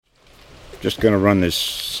Just going to run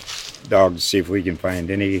this dog to see if we can find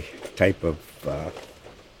any type of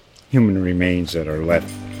human remains that are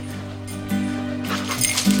left.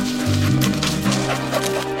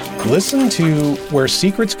 Listen to Where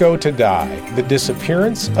Secrets Go to Die, The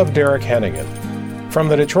Disappearance of Derek Hennigan. From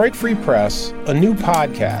the Detroit Free Press, a new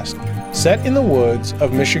podcast set in the woods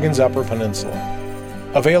of Michigan's Upper Peninsula.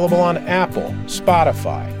 Available on Apple,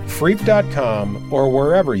 Spotify, Freep.com, or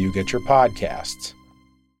wherever you get your podcasts.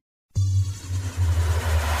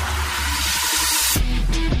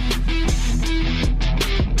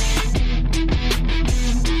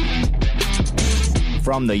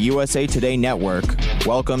 From the USA Today Network,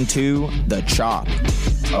 welcome to The Chop,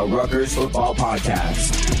 a Rutgers football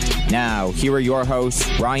podcast. Now, here are your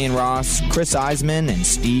hosts, Ryan Ross, Chris Iseman, and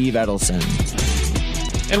Steve Edelson.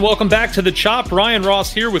 And welcome back to The Chop. Ryan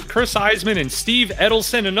Ross here with Chris Iseman and Steve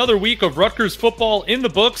Edelson. Another week of Rutgers football in the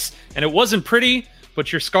books, and it wasn't pretty,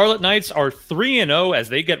 but your Scarlet Knights are 3-0 as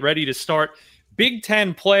they get ready to start Big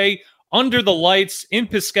Ten play under the lights in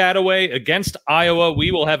Piscataway against Iowa.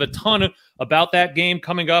 We will have a ton about that game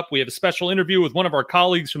coming up. We have a special interview with one of our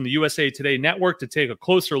colleagues from the USA Today Network to take a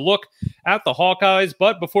closer look at the Hawkeyes.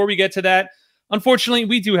 But before we get to that, unfortunately,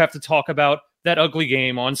 we do have to talk about that ugly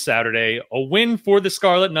game on Saturday. A win for the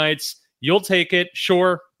Scarlet Knights. You'll take it.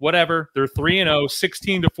 Sure, whatever. They're 3-0,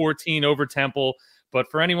 16-14 over Temple. But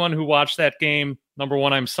for anyone who watched that game, number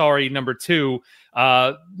one, I'm sorry. Number two,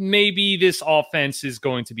 maybe this offense is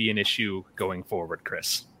going to be an issue going forward,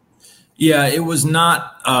 Chris. Yeah, it was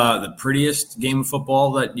not the prettiest game of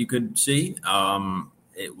football that you could see.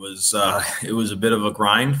 It was a bit of a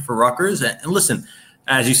grind for Rutgers. And listen,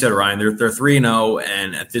 as you said, Ryan, they're 3-0,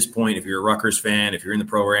 and at this point, if you're a Rutgers fan, if you're in the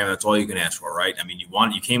program, that's all you can ask for, right? I mean,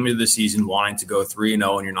 you came into the season wanting to go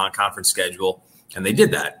 3-0 in your non-conference schedule, and they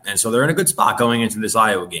did that. And so they're in a good spot going into this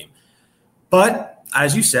Iowa game. But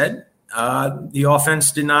as you said, the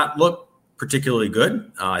offense did not look particularly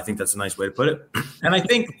good. I think that's a nice way to put it. And I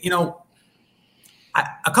think,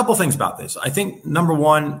 a couple things about this. I think, number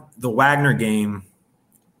one, the Wagner game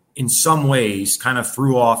in some ways kind of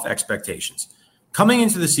threw off expectations. Coming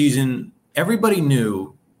into the season, everybody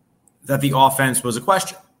knew that the offense was a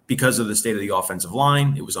question because of the state of the offensive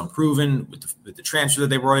line. It was unproven with the transfer that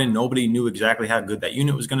they brought in. Nobody knew exactly how good that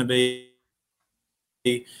unit was going to be.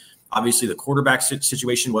 Obviously, the quarterback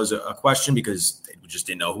situation was a question because they just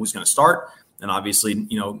didn't know who was going to start. And obviously,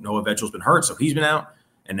 Noah Vetchel's been hurt, so he's been out.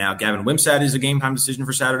 And now Gavin Wimsatt is a game-time decision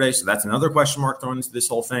for Saturday, so that's another question mark thrown into this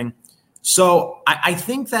whole thing. So I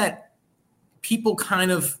think that people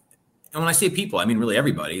kind of, and when I say people, I mean really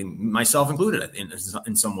everybody, myself included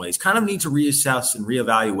in some ways, kind of need to reassess and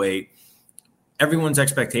reevaluate everyone's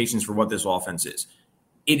expectations for what this offense is.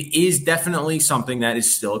 It is definitely something that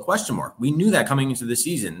is still a question mark. We knew that coming into the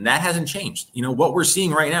season. That hasn't changed. What we're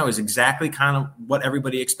seeing right now is exactly kind of what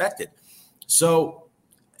everybody expected. So,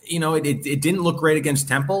 it didn't look great against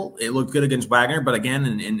Temple. It looked good against Wagner. But again,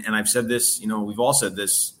 and I've said this, we've all said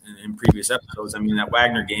this in previous episodes. I mean, that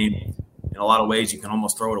Wagner game, in a lot of ways, you can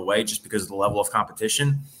almost throw it away just because of the level of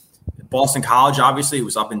competition. Boston College, obviously, it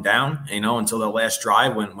was up and down, until the last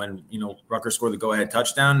drive when Rutgers scored the go-ahead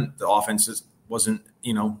touchdown. The offense wasn't,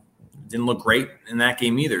 didn't look great in that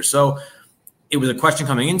game either. So it was a question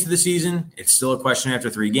coming into the season. It's still a question after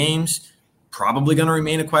 3 games. Probably going to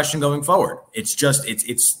remain a question going forward. It's just,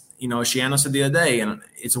 it's Shiano said the other day, and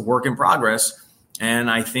it's a work in progress.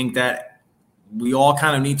 And I think that we all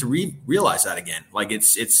kind of need to realize that again. Like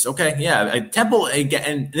it's okay. Yeah. Temple again,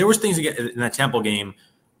 and there was things in that Temple game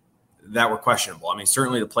that were questionable. I mean,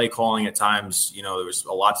 certainly the play calling at times, there was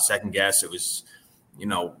a lot to second guess. It was,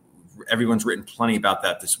 everyone's written plenty about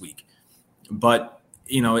that this week, but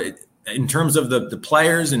in terms of the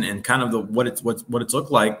players and kind of what it's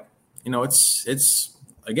looked like, it's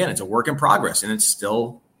again, it's a work in progress, and it's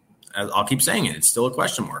still, I'll keep saying it, it's still a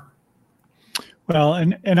question mark. Well,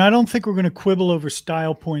 and I don't think we're going to quibble over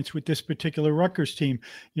style points with this particular Rutgers team.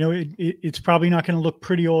 It's probably not going to look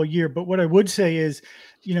pretty all year, but what I would say is,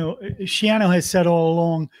 Shiano has said all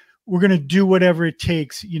along, we're going to do whatever it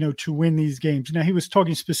takes, to win these games. Now, he was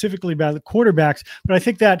talking specifically about the quarterbacks, but I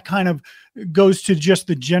think that kind of goes to just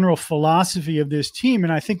the general philosophy of this team.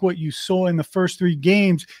 And I think what you saw in the first 3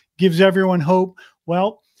 games gives everyone hope.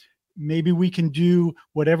 Well, maybe we can do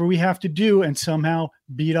whatever we have to do and somehow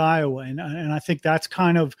beat Iowa. And I think that's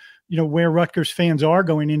kind of, where Rutgers fans are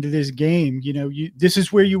going into this game. This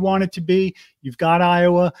is where you want it to be. You've got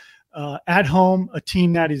Iowa at home, a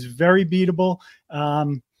team that is very beatable.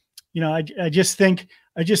 I just think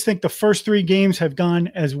the first 3 games have gone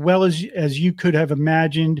as well as you could have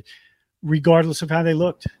imagined, regardless of how they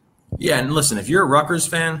looked. Yeah, and listen, if you're a Rutgers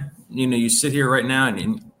fan, you sit here right now,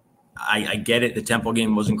 and I get it. The Temple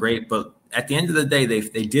game wasn't great, but at the end of the day,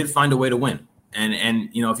 they did find a way to win. And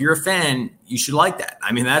if you're a fan, you should like that.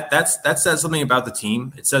 I mean, that says something about the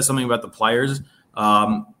team. It says something about the players.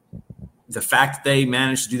 The fact that they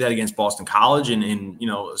managed to do that against Boston College and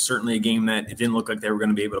certainly a game that it didn't look like they were going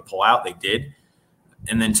to be able to pull out, they did.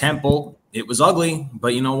 And then Temple, it was ugly,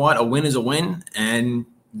 but you know what? A win is a win, and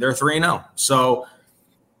they're 3-0. So,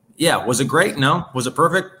 yeah, was it great? No. Was it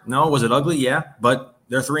perfect? No. Was it ugly? Yeah, but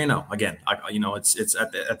they're 3-0 again. It's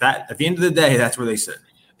at the end of the day, that's where they sit.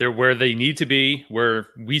 They're where they need to be, where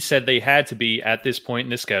we said they had to be at this point in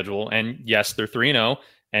the schedule. And yes, they're 3-0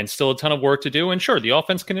 and still a ton of work to do. And sure, the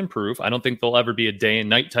offense can improve. I don't think there'll ever be a day and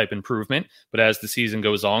night type improvement, but as the season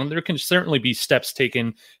goes on, there can certainly be steps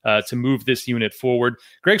taken to move this unit forward.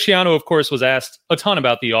 Greg Schiano, of course, was asked a ton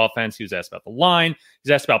about the offense. He was asked about the line.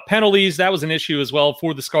 He's asked about penalties. That was an issue as well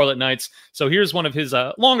for the Scarlet Knights. So here's one of his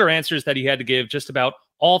longer answers that he had to give just about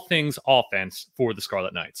all things offense for the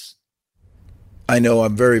Scarlet Knights. I know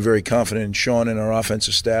I'm very, very confident in Sean and our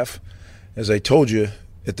offensive staff. As I told you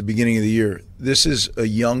at the beginning of the year, this is a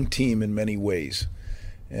young team in many ways.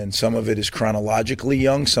 And some of it is chronologically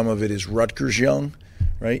young, some of it is Rutgers young,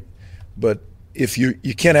 right? But if you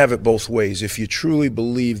can't have it both ways. If you truly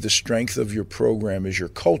believe the strength of your program is your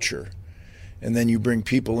culture, and then you bring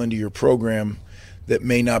people into your program that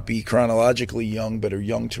may not be chronologically young but are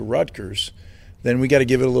young to Rutgers, then we got to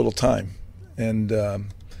give it a little time. And,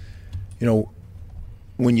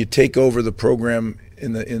 when you take over the program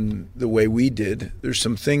in the way we did, there's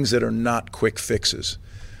some things that are not quick fixes.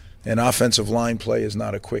 And offensive line play is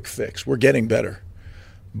not a quick fix. We're getting better.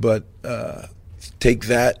 But take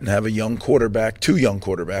that and have a young quarterback, two young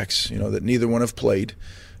quarterbacks, that neither one have played.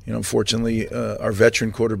 Unfortunately, our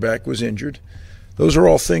veteran quarterback was injured. Those are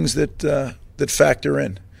all things that factor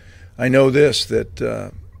in. I know this,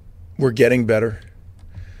 that we're getting better.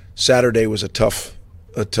 Saturday was a tough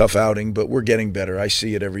outing, but we're getting better. I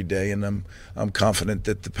see it every day, and I'm confident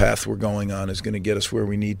that the path we're going on is going to get us where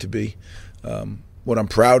we need to be. What I'm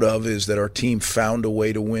proud of is that our team found a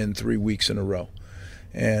way to win 3 weeks in a row,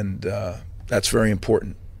 and that's very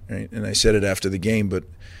important. Right? And I said it after the game, but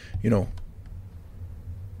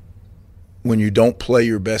when you don't play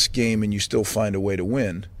your best game and you still find a way to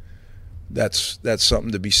win, that's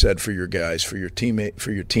something to be said for your guys, for your teammate,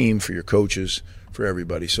 for your team, for your coaches, for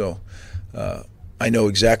everybody. So I know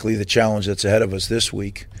exactly the challenge that's ahead of us this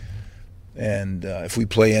week, and if we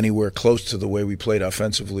play anywhere close to the way we played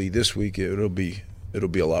offensively this week, it'll be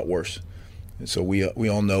a lot worse. And so we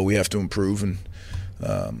all know we have to improve, and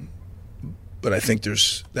but I think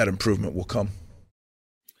that improvement will come.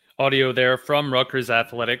 Audio there from Rutgers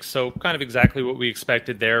Athletics, so kind of exactly what we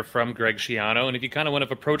expected there from Greg Schiano. And if you kind of want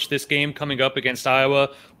to approach this game coming up against Iowa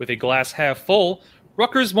with a glass half full,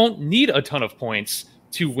 Rutgers won't need a ton of points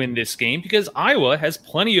to win this game because Iowa has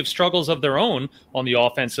plenty of struggles of their own on the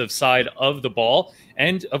offensive side of the ball.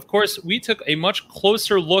 And of course, we took a much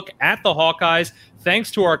closer look at the Hawkeyes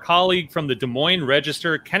thanks to our colleague from the Des Moines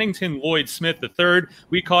Register, Kennington Lloyd Smith III.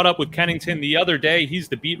 We caught up with Kennington the other day. He's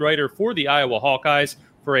the beat writer for the Iowa Hawkeyes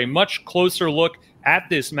for a much closer look at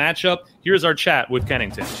this matchup. Here's our chat with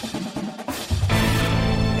Kennington.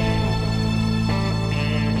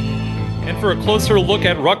 And for a closer look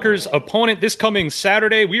at Rutgers' opponent this coming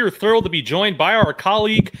Saturday, we are thrilled to be joined by our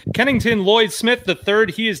colleague, Kennington Lloyd Smith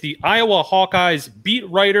III. He is the Iowa Hawkeyes beat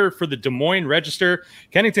writer for the Des Moines Register.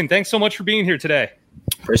 Kennington, thanks so much for being here today.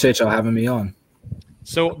 Appreciate y'all having me on.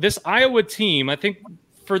 So this Iowa team, I think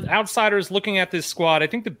for outsiders looking at this squad, I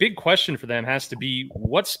think the big question for them has to be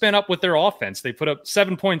what's been up with their offense. They put up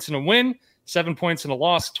 7 points in a win, 7 points in a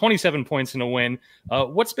loss, 27 points in a win.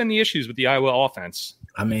 What's been the issues with the Iowa offense?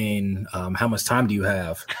 I mean, how much time do you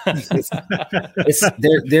have?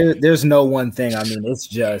 There's no one thing. I mean,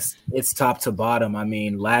 it's top to bottom. I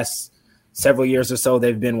mean, last several years or so,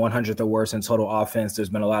 they've been 100th or worse in total offense. There's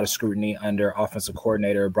been a lot of scrutiny under offensive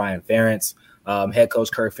coordinator Brian Ferentz. Head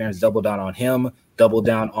coach Kirk Ferentz doubled down on him, doubled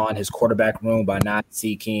down on his quarterback room by not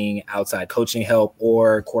seeking outside coaching help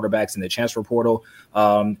or quarterbacks in the transfer portal.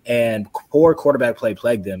 And poor quarterback play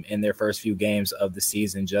plagued them in their first few games of the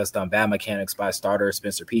season, just bad mechanics by starter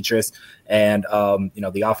Spencer Petras. And,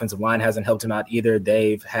 the offensive line hasn't helped him out either.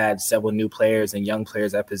 They've had several new players and young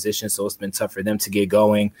players at position, so it's been tough for them to get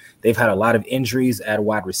going. They've had a lot of injuries at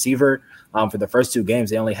wide receiver. For the first 2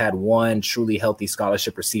 games, they only had one truly healthy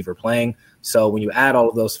scholarship receiver playing. So when you add all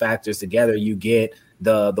of those factors together, you get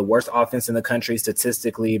the worst offense in the country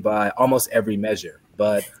statistically by almost every measure.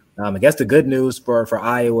 But I guess the good news for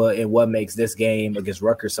Iowa and what makes this game against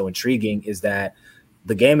Rutgers so intriguing is that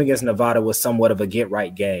the game against Nevada was somewhat of a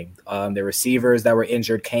get-right game. The receivers that were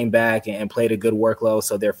injured came back and played a good workload,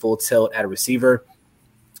 so they're full tilt at a receiver.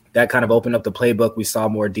 That kind of opened up the playbook. We saw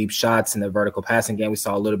more deep shots in the vertical passing game. We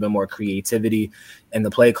saw a little bit more creativity in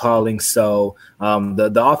the play calling. So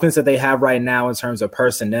the offense that they have right now in terms of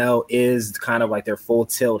personnel is kind of like their full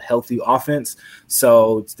tilt, healthy offense.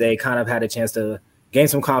 So they kind of had a chance to gain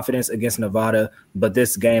some confidence against Nevada. But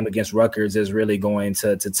this game against Rutgers is really going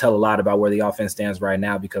to tell a lot about where the offense stands right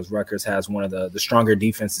now, because Rutgers has one of the stronger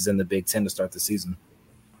defenses in the Big Ten to start the season.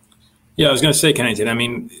 Yeah, I was going to say, Kennington, I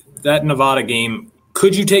mean, that Nevada game,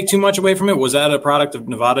 could you take too much away from it? Was that a product of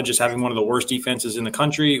Nevada just having one of the worst defenses in the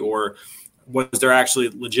country, or was there actually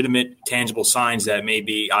legitimate, tangible signs that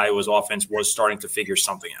maybe Iowa's offense was starting to figure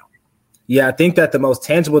something out? Yeah, I think that the most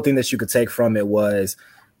tangible thing that you could take from it was,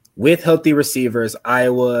 with healthy receivers,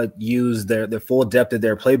 Iowa used their full depth of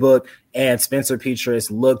their playbook, and Spencer Petras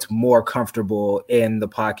looked more comfortable in the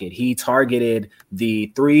pocket. He targeted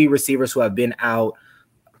the 3 receivers who have been out,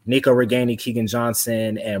 Nico Reganey, Keegan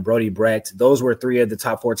Johnson, and Brody Brecht. Those were 3 of the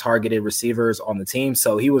top 4 targeted receivers on the team.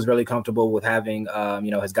 So he was really comfortable with having,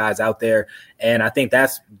 his guys out there. And I think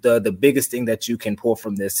that's the biggest thing that you can pull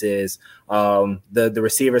from this is the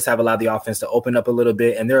receivers have allowed the offense to open up a little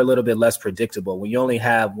bit, and they're a little bit less predictable. When you only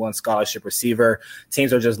have one scholarship receiver,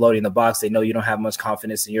 teams are just loading the box. They know you don't have much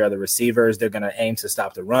confidence in your other receivers. They're going to aim to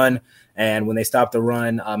stop the run. And when they stop the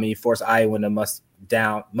run, you force Iowa into must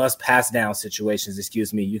pass down situations,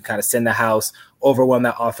 you kind of send the house, overwhelm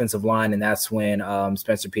that offensive line, and that's when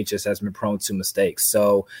Spencer Petras has been prone to mistakes.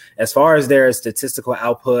 So as far as their statistical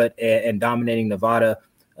output and dominating Nevada,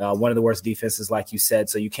 one of the worst defenses, like you said,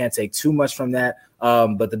 so you can't take too much from that.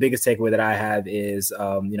 But the biggest takeaway that I have is,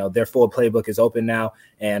 their full playbook is open now,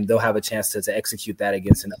 and they'll have a chance to execute that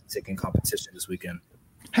against an uptick in competition this weekend.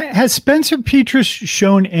 Has Spencer Petras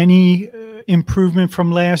shown any improvement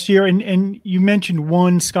from last year? And you mentioned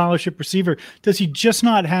one scholarship receiver. Does he just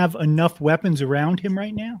not have enough weapons around him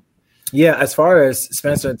right now? Yeah, as far as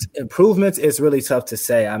Spencer's improvements, it's really tough to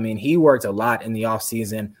say. I mean, he worked a lot in the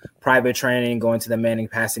offseason, private training, going to the Manning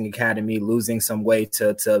Passing Academy, losing some weight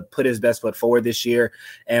to put his best foot forward this year.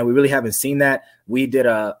 And we really haven't seen that. We did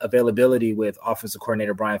a availability with offensive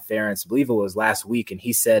coordinator Brian Ferentz, I believe it was last week, and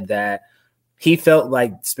he said that he felt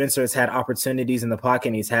like Spencer has had opportunities in the pocket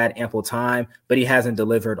and he's had ample time, but he hasn't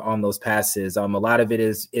delivered on those passes. A lot of it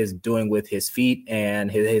is doing with his feet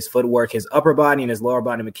and his footwork. His upper body and his lower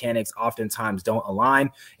body mechanics oftentimes don't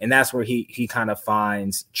align, and that's where he kind of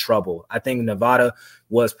finds trouble. I think Nevada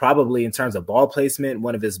was probably, in terms of ball placement,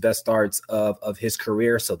 one of his best starts of his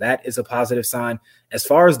career, so that is a positive sign. As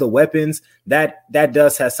far as the weapons, that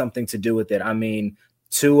does have something to do with it. I mean,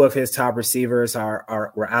 2 of his top receivers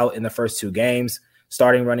were out in the first 2 games.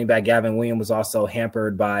 Starting running back Gavin Williams was also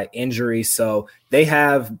hampered by injury. So they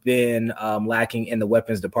have been lacking in the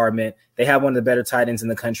weapons department. They have one of the better tight ends in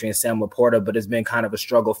the country in Sam Laporta, but it's been kind of a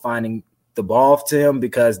struggle finding the ball to him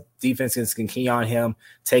because defenses can key on him,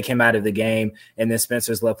 take him out of the game. And then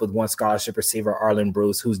Spencer's left with one scholarship receiver, Arlen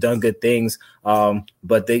Bruce, who's done good things.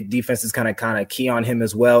 But the defense is kind of key on him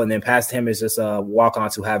as well. And then past him is just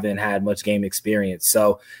walk-ons who haven't had much game experience.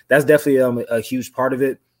 So that's definitely a huge part of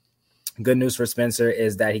it. Good news for Spencer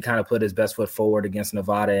is that he kind of put his best foot forward against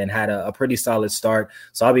Nevada and had a pretty solid start.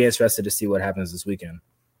 So I'll be interested to see what happens this weekend.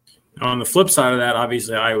 On the flip side of that,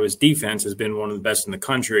 obviously Iowa's defense has been one of the best in the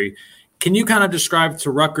country. Can you kind of describe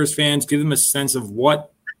to Rutgers fans, give them a sense of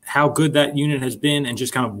how good that unit has been and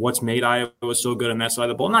just kind of what's made Iowa so good on that side of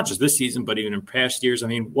the ball, not just this season, but even in past years? I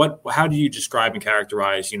mean, how do you describe and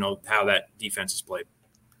characterize, how that defense is played?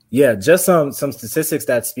 Yeah, just some statistics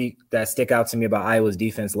that stick out to me about Iowa's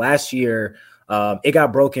defense. Last year, it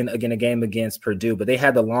got broken again a game against Purdue, but they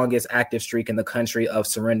had the longest active streak in the country of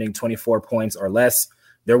surrendering 24 points or less.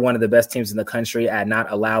 They're one of the best teams in the country at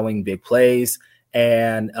not allowing big plays.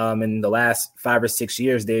 And in the last 5 or 6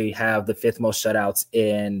 years, they have the 5th most shutouts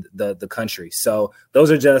in the country. So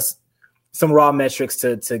those are just some raw metrics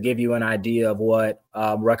to give you an idea of what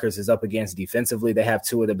Rutgers is up against defensively. They have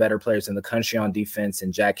 2 of the better players in the country on defense,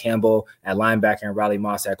 and Jack Campbell at linebacker and Riley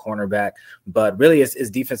Moss at cornerback. But really, it's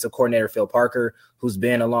defensive coordinator Phil Parker, who's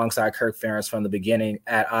been alongside Kirk Ferentz from the beginning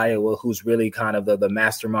at Iowa, who's really kind of the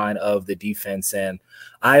mastermind of the defense. And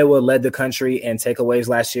Iowa led the country in takeaways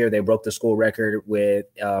last year. They broke the school record with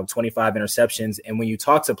 25 interceptions. And when you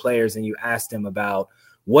talk to players and you ask them about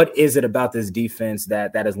what is it about this defense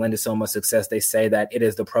that has lended so much success, they say that it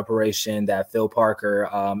is the preparation that Phil Parker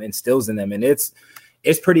instills in them. And it's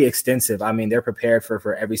it's pretty extensive. I mean, they're prepared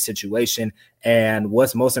for every situation. And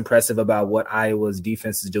what's most impressive about what Iowa's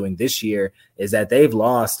defense is doing this year is that they've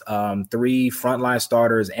lost 3 frontline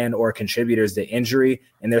starters and or contributors to injury,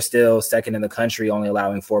 and they're still second in the country, only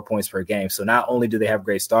allowing 4 points per game. So not only do they have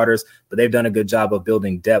great starters, but they've done a good job of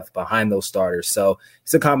building depth behind those starters. So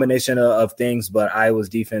it's a combination of things, but Iowa's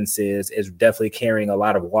defense is definitely carrying a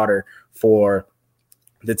lot of water for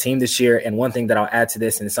the team this year. And one thing that I'll add to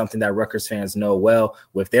this, and it's something that Rutgers fans know well,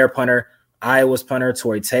 with their punter, Iowa's punter,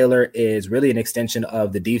 Torrey Taylor, is really an extension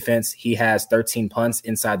of the defense. He has 13 punts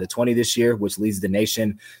inside the 20 this year, which leads the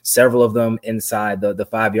nation, several of them inside the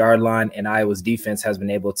 5-yard line. And Iowa's defense has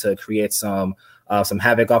been able to create some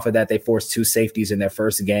havoc off of that. They forced 2 safeties in their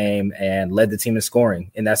first game and led the team in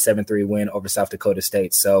scoring in that 7-3 win over South Dakota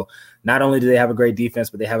State. So not only do they have a great defense,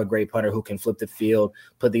 but they have a great punter who can flip the field,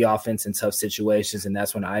 put the offense in tough situations. And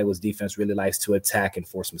that's when Iowa's defense really likes to attack and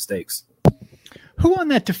force mistakes. Who on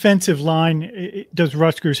that defensive line does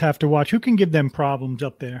Rutgers have to watch? Who can give them problems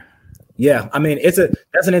up there? Yeah, I mean,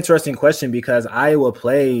 that's an interesting question because Iowa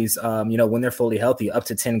plays, when they're fully healthy, up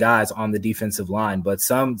to 10 guys on the defensive line. But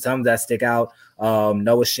some that stick out,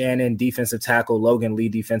 Noah Shannon, defensive tackle, Logan Lee,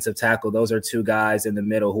 defensive tackle. Those are 2 guys in the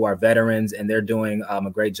middle who are veterans, and they're doing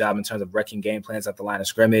a great job in terms of wrecking game plans at the line of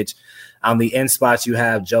scrimmage. On the end spots, you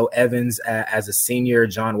have Joe Evans as a senior,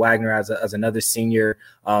 John Wagner as another senior,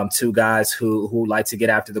 2 guys who like to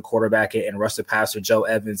get after the quarterback and rush the passer. Joe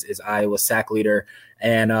Evans is Iowa's sack leader.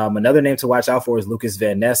 And another name to watch out for is Lucas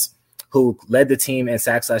Van Ness, who led the team in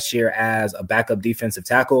sacks last year as a backup defensive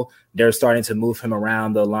tackle. They're starting to move him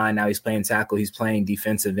around the line. Now he's playing tackle. He's playing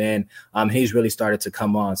defensive end. He's really started to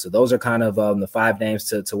come on. So those are kind of the 5 names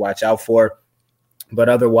to watch out for. But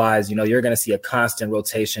otherwise, you're going to see a constant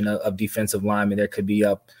rotation of defensive linemen. There could be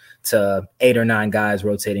up to 8 or 9 guys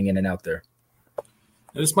rotating in and out there.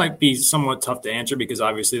 This might be somewhat tough to answer because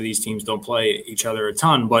obviously these teams don't play each other a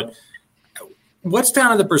ton, but what's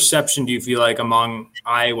kind of the perception, do you feel like, among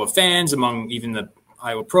Iowa fans, among even the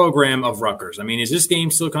Iowa program of Rutgers? I mean, is this game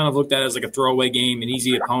still kind of looked at as like a throwaway game, an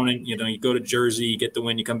easy opponent? You go to Jersey, you get the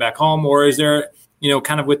win, you come back home, or is there,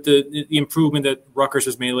 kind of with the improvement that Rutgers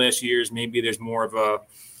has made last year's, maybe there's more of a,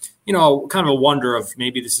 kind of a wonder of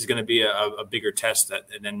maybe this is going to be a bigger test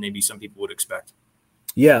than maybe some people would expect?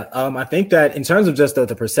 Yeah, I think that in terms of just the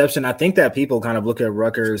perception, I think that people kind of look at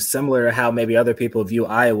Rutgers similar to how maybe other people view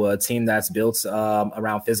Iowa, a team that's built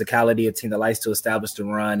around physicality, a team that likes to establish the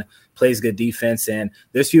run, plays good defense. And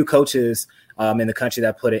there's few coaches in the country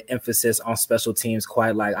that put an emphasis on special teams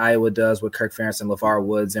quite like Iowa does with Kirk Ferentz and LeVar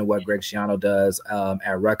Woods and what Greg Schiano does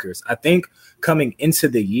at Rutgers. I think coming into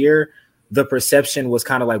the year, the perception was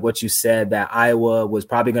kind of like what you said, that Iowa was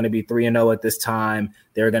probably going to be 3-0 at this time.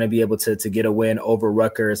 They were going to be able to get a win over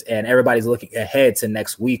Rutgers, and everybody's looking ahead to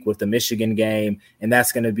next week with the Michigan game, and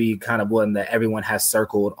that's going to be kind of one that everyone has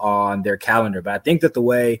circled on their calendar. But I think that the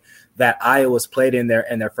way that Iowa's played in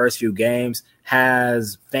their first few games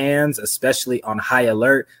has fans, especially on high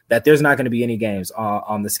alert, that there's not going to be any games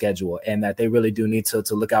on the schedule, and that they really do need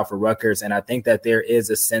to look out for Rutgers. And I think that there is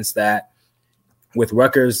a sense that with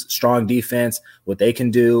Rutgers' strong defense, what they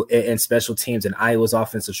can do in special teams and Iowa's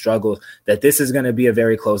offensive struggles, that this is going to be a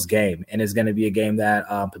very close game. And it's going to be a game that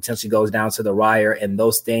potentially goes down to the wire, and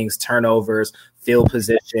those things, turnovers, field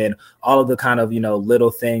position, all of the kind of,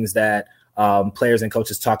 little things that players and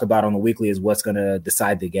coaches talk about on the weekly is what's going to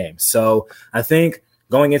decide the game. So I think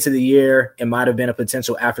going into the year, it might have been a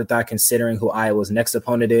potential afterthought considering who Iowa's next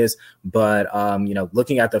opponent is. But,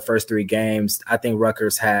 looking at the first 3 games, I think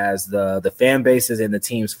Rutgers has the fan bases and the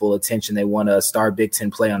team's full attention. They want to start Big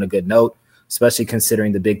Ten play on a good note, especially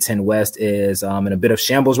considering the Big Ten West is in a bit of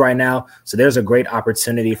shambles right now. So there's a great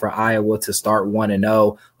opportunity for Iowa to start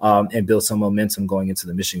 1-0 and build some momentum going into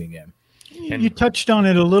the Michigan game. You touched on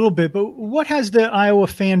it a little bit, but what has the Iowa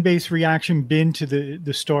fan base reaction been to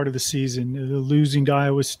the start of the season, the losing to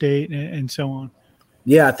Iowa State and so on?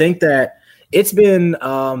 Yeah, I think that it's been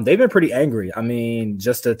they've been pretty angry. I mean,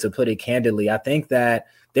 just to put it candidly, I think that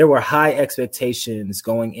there were high expectations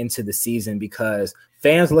going into the season because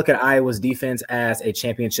fans look at Iowa's defense as a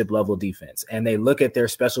championship level defense, and they look at their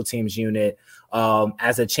special teams unit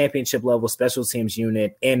as a championship level special teams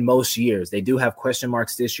unit in most years. They do have question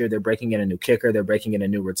marks this year. They're breaking in a new kicker. They're breaking in a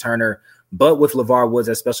new returner. But with LeVar Woods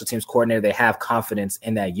as special teams coordinator, they have confidence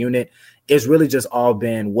in that unit. It's really just all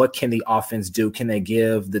been, what can the offense do? Can they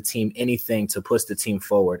give the team anything to push the team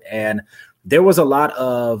forward? And there was a lot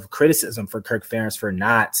of criticism for Kirk Ferentz for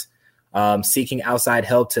not seeking outside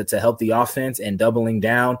help to help the offense and doubling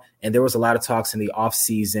down. And there was a lot of talks in the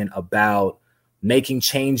offseason about making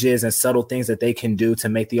changes and subtle things that they can do to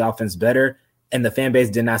make the offense better. And the fan base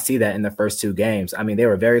did not see that in the first two games. I mean, they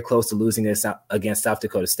were very close to losing this against South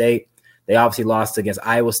Dakota State. They obviously lost against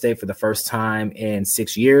Iowa State for the first time in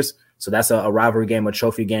 6 years. So that's a rivalry game, a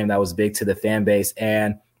trophy game that was big to the fan base.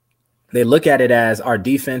 And they look at it as our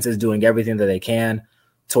defense is doing everything that they can.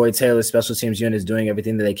 Tory Taylor's special teams unit is doing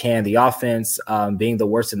everything that they can. The offense, being the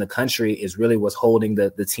worst in the country, is really what's holding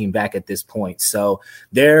the team back at this point. So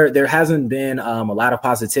there hasn't been a lot of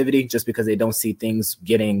positivity just because they don't see things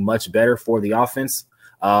getting much better for the offense.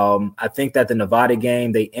 I think that the Nevada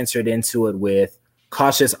game, they entered into it with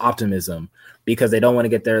cautious optimism because they don't want to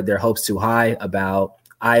get their hopes too high about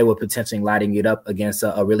Iowa potentially lighting it up against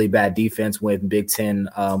a really bad defense when Big Ten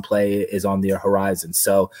play is on their horizon.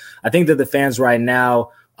 So I think that the fans right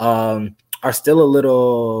now are still a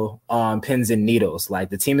little pins and needles. Like,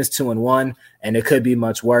 the team is 2-1 and it could be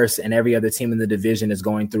much worse. And every other team in the division is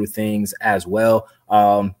going through things as well.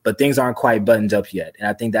 But things aren't quite buttoned up yet. And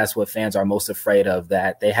I think that's what fans are most afraid of,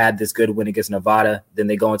 that they had this good win against Nevada, then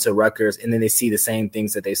they go into Rutgers, and then they see the same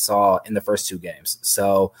things that they saw in the first two games.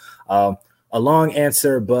 So a long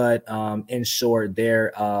answer, but in short,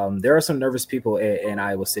 there are some nervous people in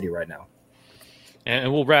Iowa City right now.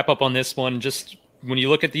 And we'll wrap up on this one. Just when you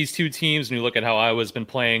look at these two teams and you look at how Iowa's been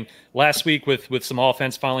playing last week with some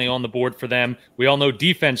offense finally on the board for them, we all know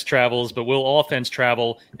defense travels, but will offense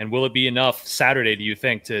travel, and will it be enough Saturday, do you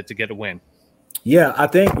think, to get a win? Yeah, I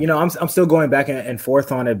think, I'm still going back and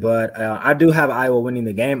forth on it, but I do have Iowa winning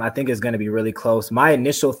the game. I think it's going to be really close. My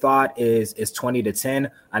initial thought is 20-10.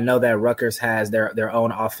 I know that Rutgers has their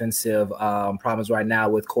own offensive problems right now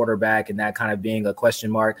with quarterback and that kind of being a question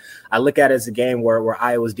mark. I look at it as a game where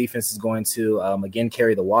Iowa's defense is going to, again,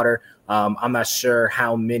 carry the water. I'm not sure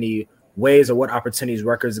how many ways or what opportunities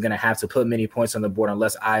Rutgers is going to have to put many points on the board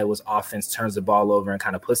unless Iowa's offense turns the ball over and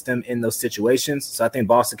kind of puts them in those situations. So I think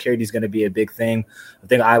ball security is going to be a big thing. I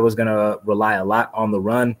think Iowa's going to rely a lot on the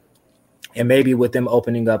run. And maybe with them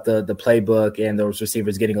opening up the playbook and those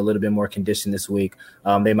receivers getting a little bit more conditioned this week,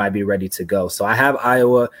 they might be ready to go. So I have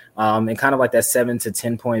Iowa in kind of like that 7 to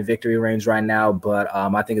 10 point victory range right now, but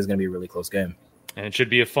I think it's going to be a really close game. And it should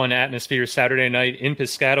be a fun atmosphere Saturday night in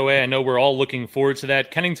Piscataway. I know we're all looking forward to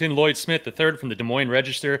that. Kennington Lloyd Smith III from the Des Moines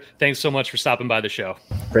Register, thanks so much for stopping by the show.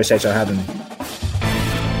 Appreciate y'all having me.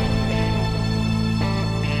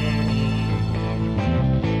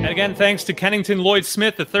 And again, thanks to Kennington Lloyd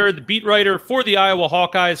Smith III, the beat writer for the Iowa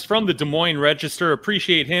Hawkeyes from the Des Moines Register.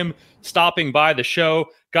 Appreciate him stopping by the show.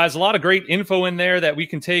 Guys, a lot of great info in there that we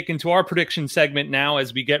can take into our prediction segment now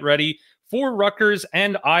as we get ready for Rutgers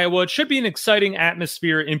and Iowa. It should be an exciting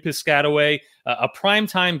atmosphere in Piscataway, a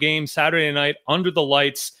primetime game Saturday night under the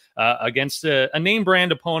lights against a name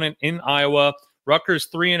brand opponent in Iowa. Rutgers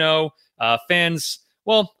 3-0. Fans,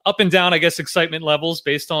 well, up and down, I guess, excitement levels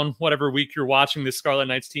based on whatever week you're watching this Scarlet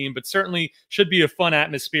Knights team, but certainly should be a fun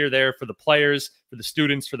atmosphere there for the players, for the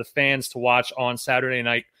students, for the fans to watch on Saturday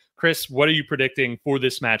night. Chris, what are you predicting for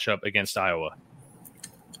this matchup against Iowa?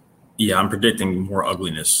 Yeah, I'm predicting more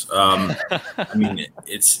ugliness. I mean,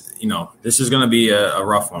 it's, this is going to be a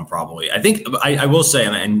rough one probably. I think I will say,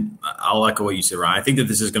 and I'll echo what you said, Ryan, I think that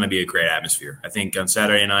this is going to be a great atmosphere. I think on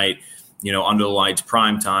Saturday night, under the lights,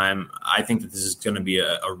 prime time, I think that this is going to be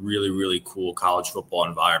a really, really cool college football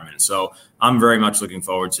environment. So I'm very much looking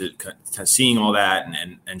forward to seeing all that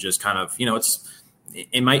and just kind of,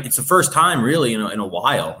 it's the first time really in a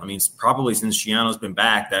while. I mean, it's probably since Shiano's been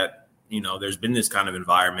back that, there's been this kind of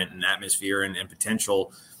environment and atmosphere and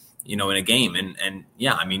potential, in a game. And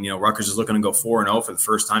yeah, I mean, Rutgers is looking to go 4-0 for the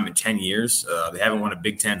first time in 10 years. They haven't won a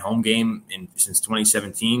Big Ten home game since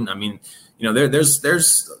 2017. I mean, there's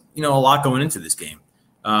a lot going into this game.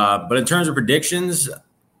 But in terms of predictions,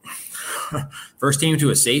 first team to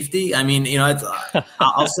a safety, I mean,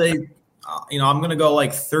 I'll say, I'm going to go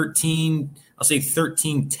like 13. I'll say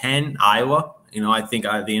 13-10 Iowa. I think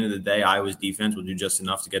at the end of the day, Iowa's defense will do just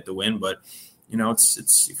enough to get the win. But,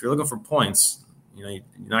 it's if you're looking for points, you're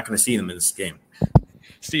not going to see them in this game.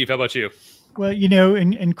 Steve, how about you? Well,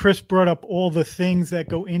 and Chris brought up all the things that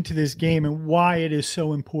go into this game and why it is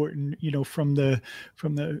so important, from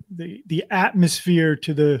the atmosphere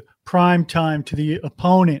to the prime time to the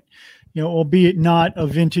opponent, albeit not a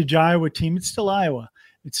vintage Iowa team, it's still Iowa.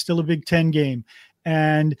 It's still a Big Ten game.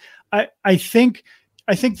 And I think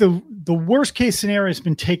the worst case scenario has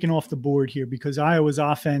been taken off the board here because Iowa's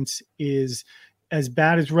offense is as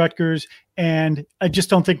bad as Rutgers, and I just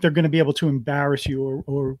don't think they're going to be able to embarrass you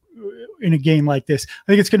or in a game like this.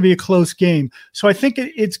 I think it's going to be a close game. So I think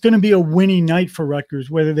it's going to be a winning night for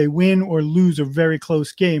Rutgers, whether they win or lose a very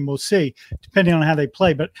close game. We'll see, depending on how they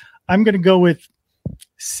play. But I'm going to go with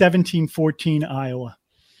 17-14 Iowa.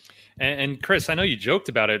 And Chris, I know you joked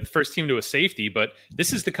about it, first team to a safety, but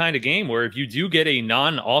this is the kind of game where if you do get a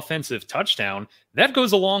non-offensive touchdown, that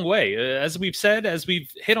goes a long way. As we've said, as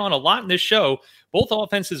we've hit on a lot in this show, both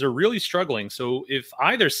offenses are really struggling. So if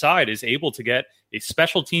either side is able to get a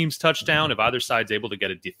special teams touchdown, if either side's able to get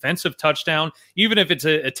a defensive touchdown, even if it's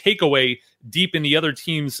a takeaway deep in the other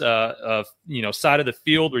team's side of the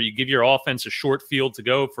field where you give your offense a short field to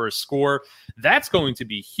go for a score, that's going to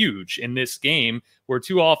be huge in this game where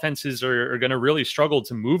two offenses are going to really struggle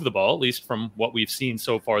to move the ball, at least from what we've seen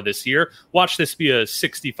so far this year. Watch this be a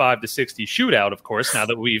 65-60 shootout, of course, now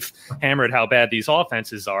that we've hammered how bad these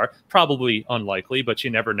offenses are. Probably unlikely, but you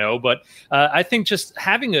never know. But I think just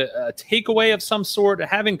having a takeaway of some sort,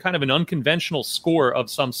 having kind of an unconventional score of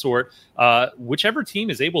some sort, whichever team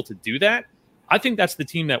is able to do that, I think that's the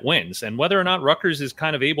team that wins. And whether or not Rutgers is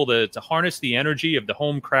kind of able to harness the energy of the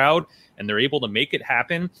home crowd and they're able to make it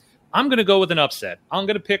happen, I'm going to go with an upset. I'm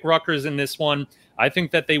going to pick Rutgers in this one. I think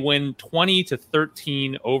that they win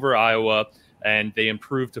 20-13 over Iowa, and they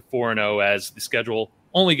improve to 4-0 as the schedule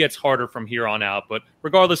only gets harder from here on out. But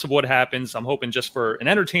regardless of what happens, I'm hoping just for an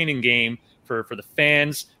entertaining game for the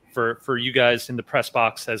fans, for you guys in the press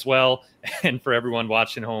box as well, and for everyone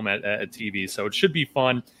watching home at TV. So it should be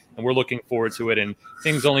fun, and we're looking forward to it, and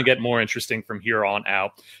things only get more interesting from here on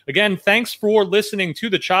out. Again, thanks for listening to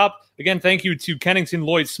The Chop. Again, thank you to Kennington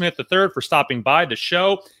Lloyd Smith III for stopping by the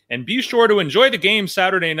show, and be sure to enjoy the game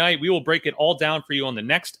Saturday night. We will break it all down for you on the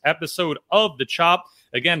next episode of The Chop.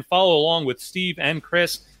 Again, follow along with Steve and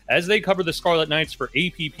Chris as they cover the Scarlet Knights for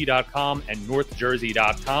APP.com and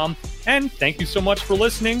NorthJersey.com. And thank you so much for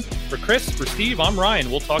listening. For Chris, for Steve, I'm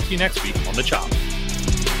Ryan. We'll talk to you next week on The Chop.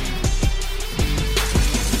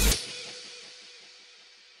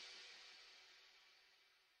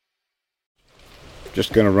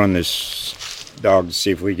 Just going to run this dog to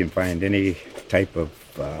see if we can find any type of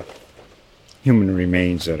human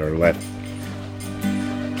remains that are left.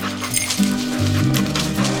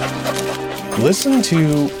 Listen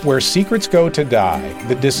to Where Secrets Go to Die,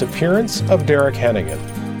 The Disappearance of Derek Hennigan.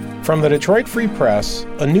 From the Detroit Free Press,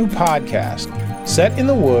 a new podcast set in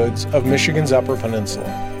the woods of Michigan's Upper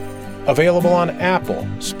Peninsula. Available on Apple,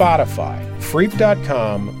 Spotify,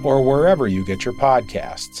 Freep.com, or wherever you get your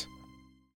podcasts.